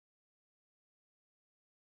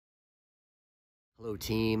Hello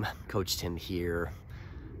team, Coach Tim here.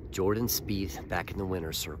 Jordan Spieth back in the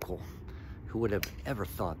winner's circle. Who would have ever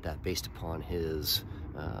thought that based upon his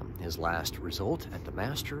last result at the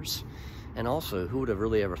Masters? And also, who would have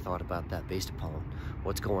really ever thought about that based upon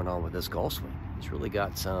what's going on with his golf swing? He's really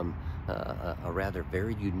got some a rather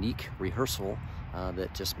very unique rehearsal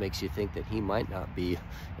that just makes you think that he might not be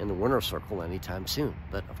in the winner's circle anytime soon.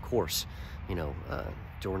 But of course, you know,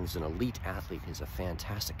 Jordan's an elite athlete. He's a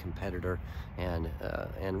fantastic competitor and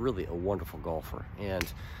really a wonderful golfer.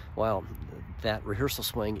 And while that rehearsal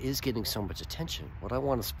swing is getting so much attention, what I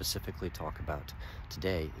want to specifically talk about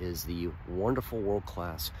today is the wonderful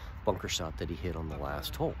world-class bunker shot that he hit on the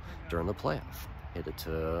last hole during the playoff. Hit it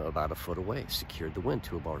to about a foot away, secured the win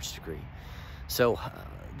to a large degree. So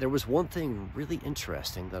there was one thing really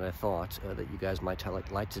interesting that I thought that you guys might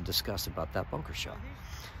like to discuss about that bunker shot.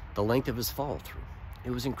 The length of his follow-through. It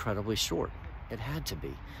was incredibly short. It had to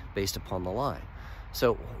be, based upon the lie.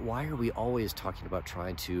 So why are we always talking about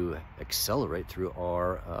trying to accelerate through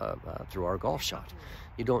our golf shot?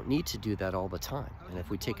 You don't need to do that all the time. And if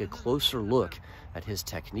we take a closer look at his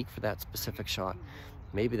technique for that specific shot,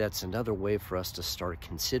 maybe that's another way for us to start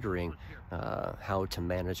considering how to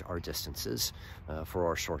manage our distances for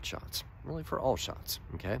our short shots, really for all shots,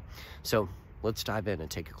 okay? So let's dive in and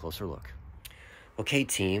take a closer look. Okay,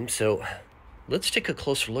 team, so let's take a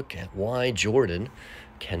closer look at why Jordan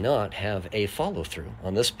cannot have a follow-through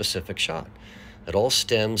on this specific shot. It all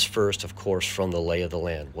stems first, of course, from the lay of the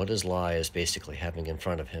land, what his lie is basically having in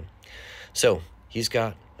front of him. So he's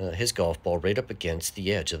got his golf ball right up against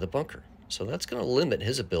the edge of the bunker. So that's going to limit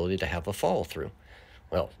his ability to have a follow-through.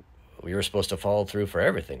 Well, we were supposed to follow through for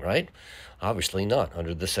everything, right? Obviously not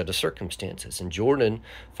under this set of circumstances. And Jordan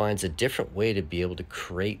finds a different way to be able to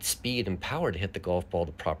create speed and power to hit the golf ball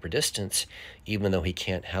the proper distance, even though he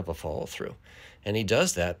can't have a follow-through. And he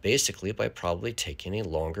does that basically by probably taking a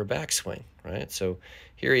longer backswing, right? So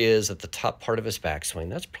here he is at the top part of his backswing.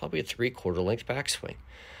 That's probably a 3/4 length backswing.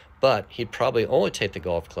 But he'd probably only take the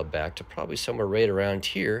golf club back to probably somewhere right around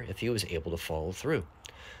here if he was able to follow through.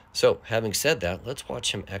 So having said that, let's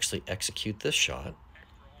watch him actually execute this shot.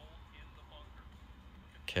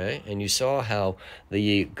 Okay, and you saw how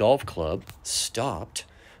the golf club stopped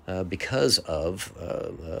because of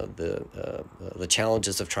the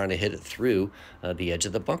challenges of trying to hit it through the edge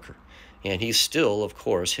of the bunker. And he still, of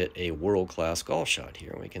course, hit a world-class golf shot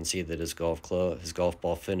here. We can see that his golf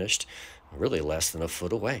ball finished really less than a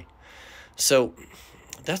foot away. So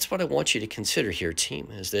that's what I want you to consider here, team,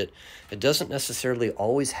 is that it doesn't necessarily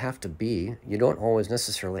always have to be, you don't always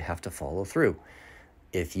necessarily have to follow through.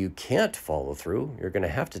 If you can't follow through, you're going to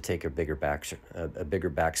have to take a bigger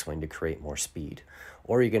backswing to create more speed.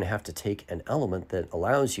 Or you're going to have to take an element that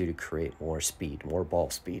allows you to create more speed, more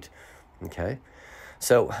ball speed, okay?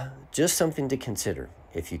 So just something to consider.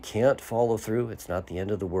 If you can't follow through, it's not the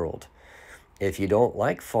end of the world. If you don't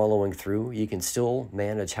like following through, you can still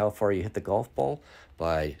manage how far you hit the golf ball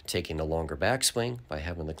by taking a longer backswing, by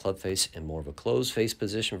having the club face in more of a closed face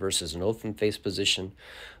position versus an open face position.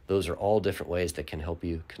 Those are all different ways that can help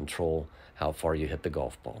you control how far you hit the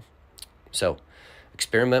golf ball. So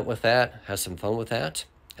experiment with that, have some fun with that,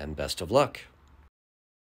 and best of luck.